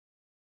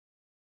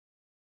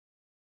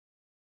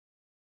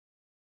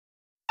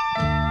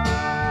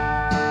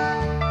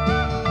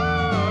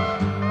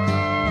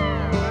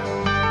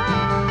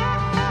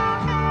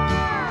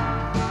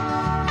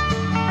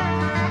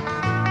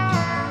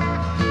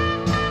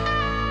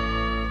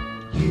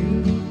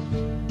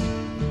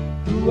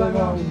who are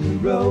on the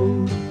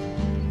road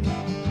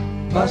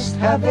must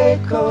have a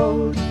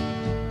code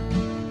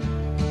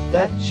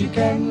that you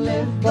can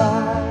live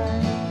by,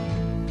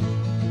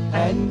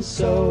 and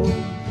so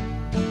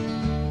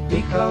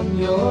become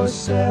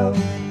yourself,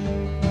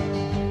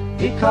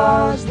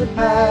 because the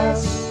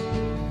past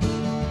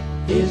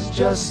is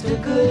just a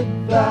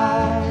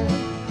goodbye.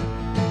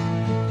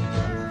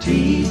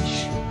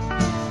 Teach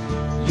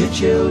your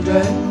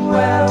children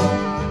well,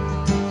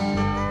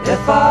 their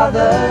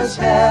father's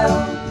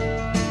hell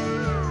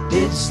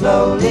did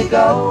slowly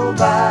go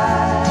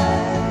by,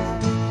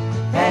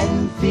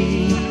 and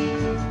feed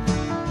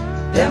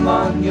them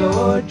on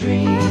your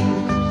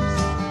dreams,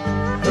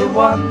 the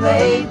one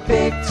they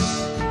picked,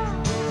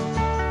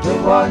 the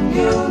one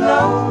you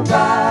know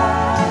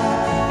by.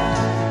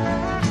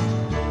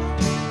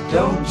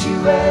 Don't you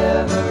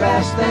ever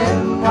ask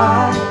them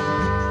why,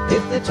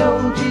 if they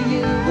told you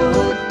you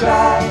would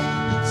cry.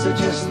 So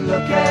just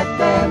look at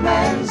them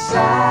and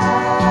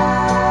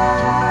sigh,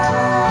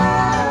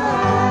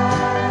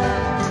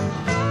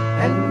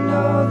 and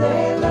know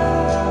they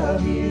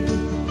love you.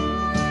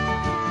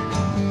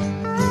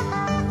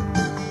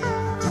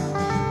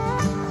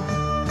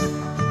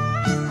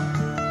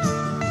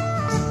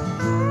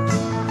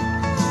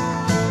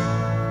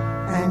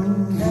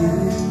 And you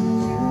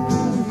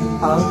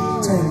of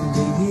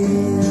tender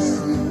years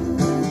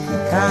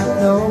can't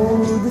know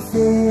the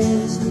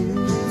fears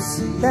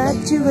that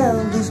your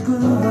elders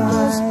grew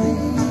by,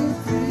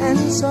 and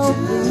so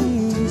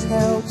please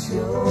help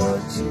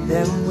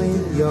them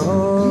with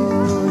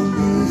your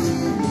youth.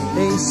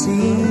 They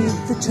seek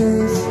the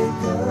truth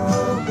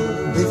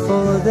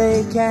before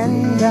they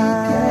can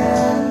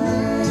die.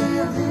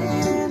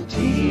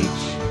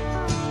 Teach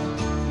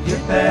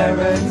your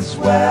parents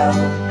well,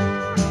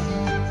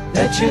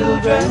 their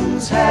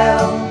children's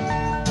hell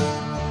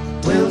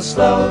will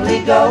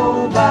slowly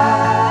go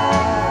by,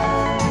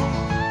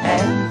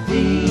 and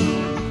feed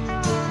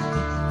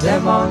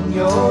them on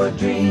your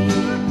dreams,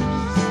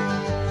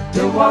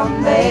 the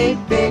one they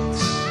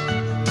picked,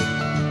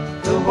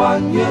 the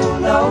one you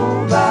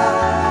know by.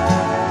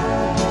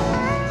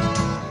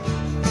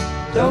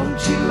 Don't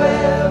you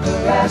ever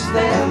ask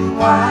them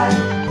why,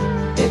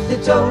 if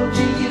they told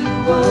you you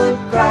would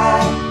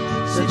cry.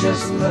 So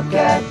just look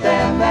at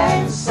them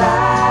and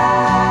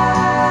sigh.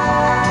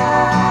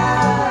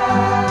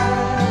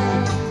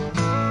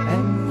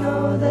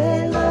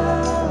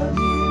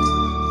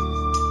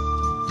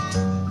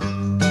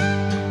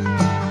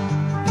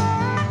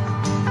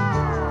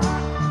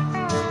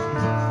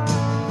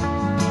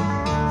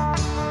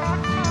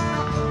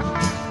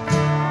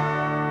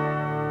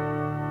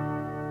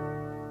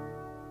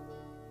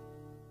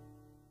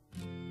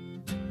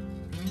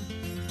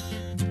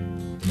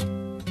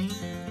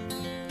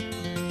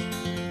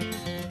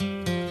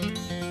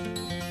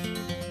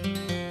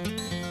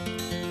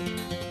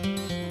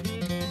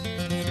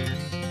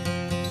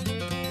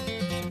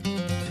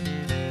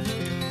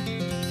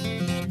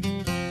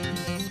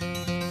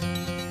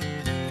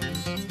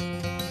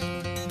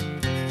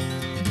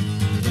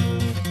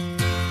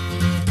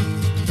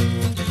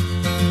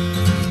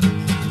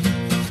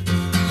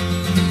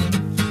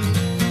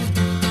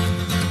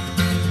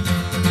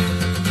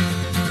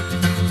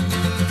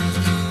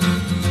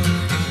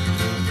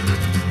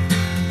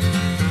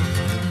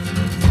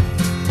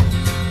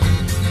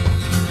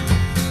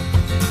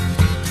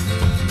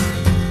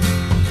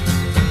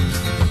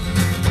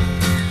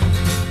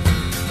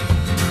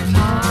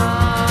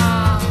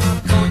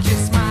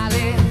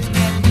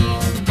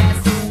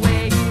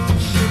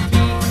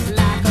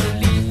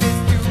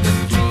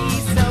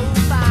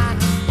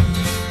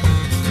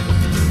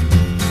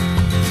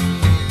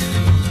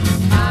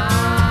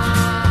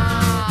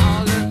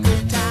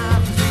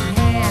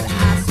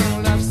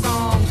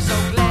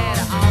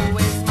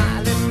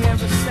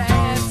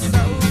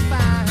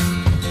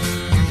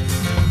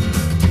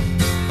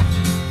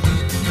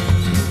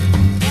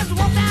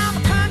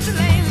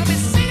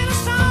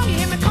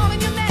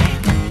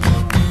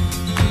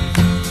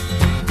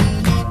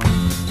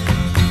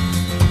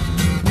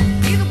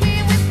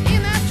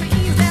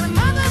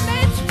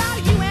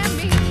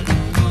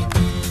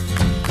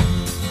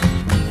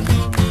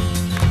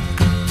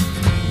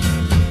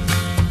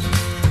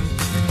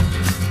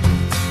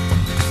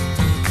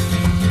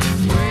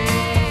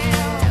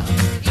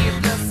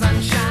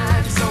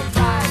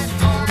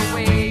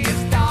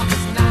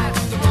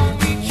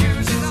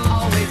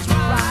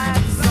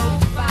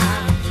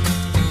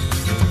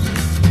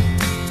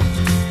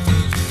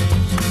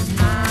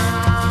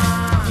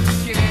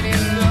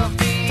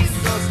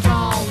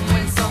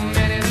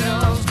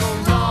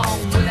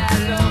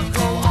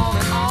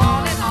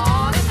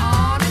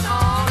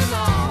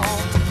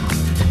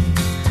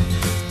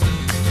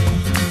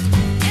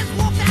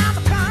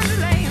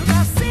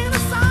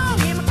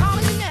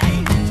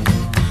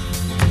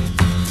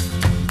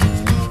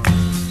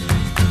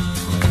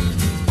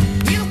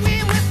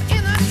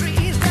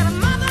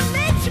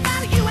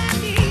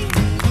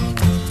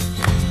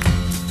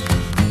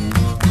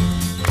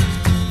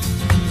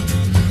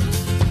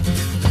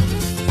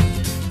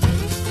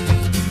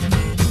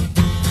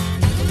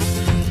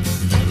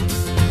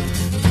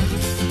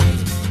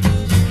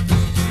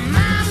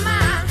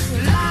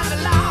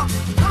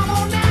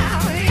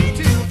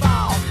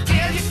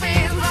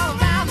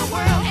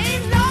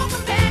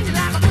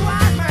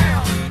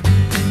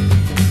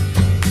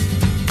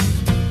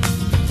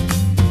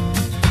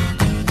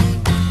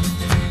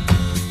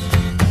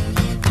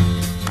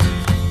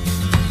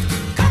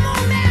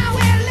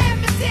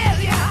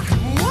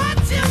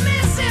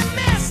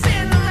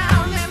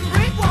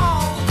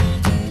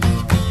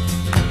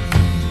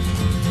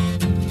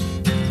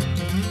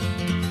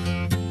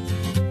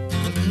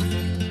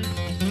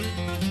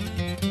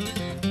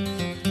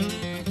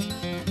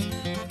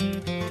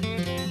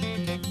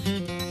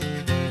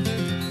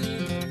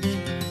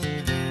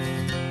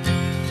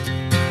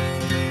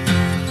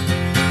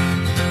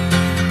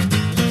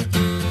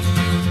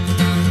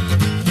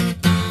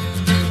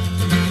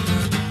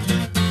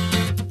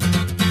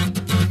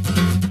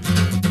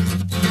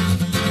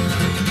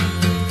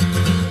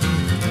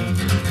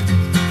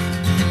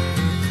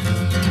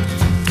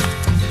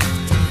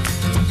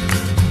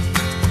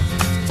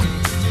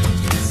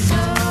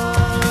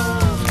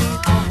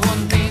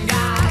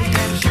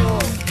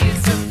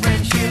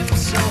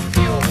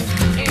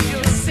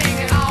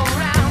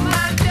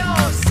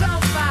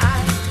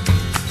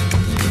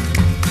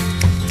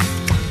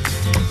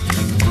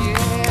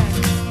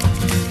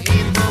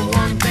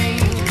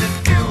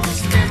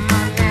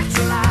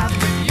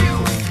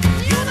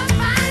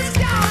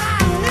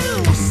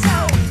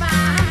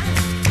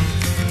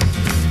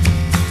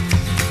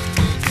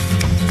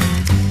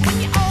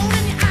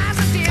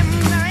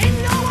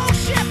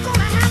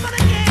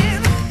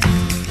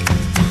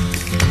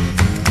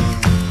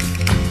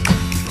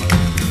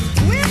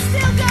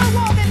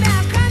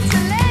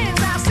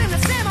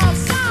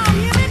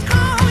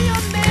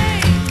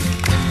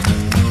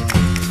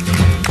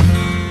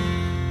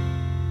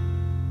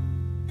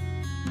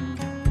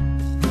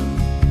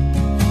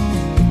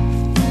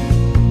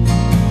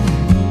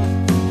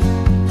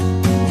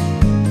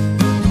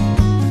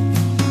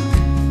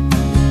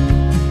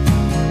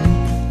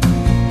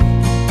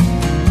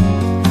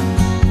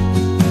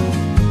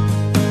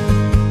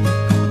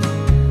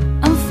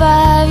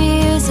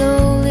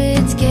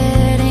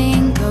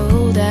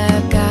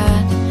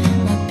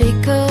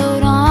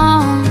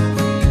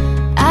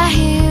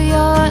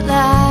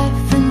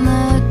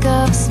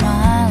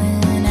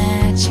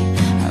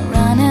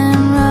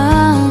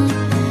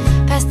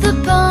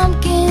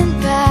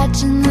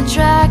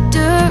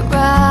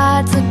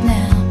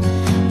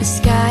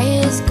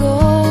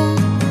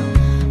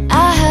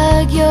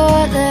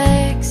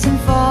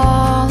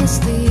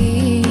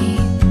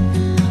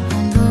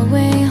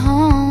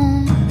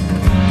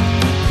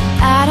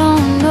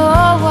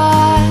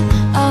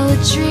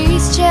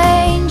 she's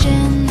changed.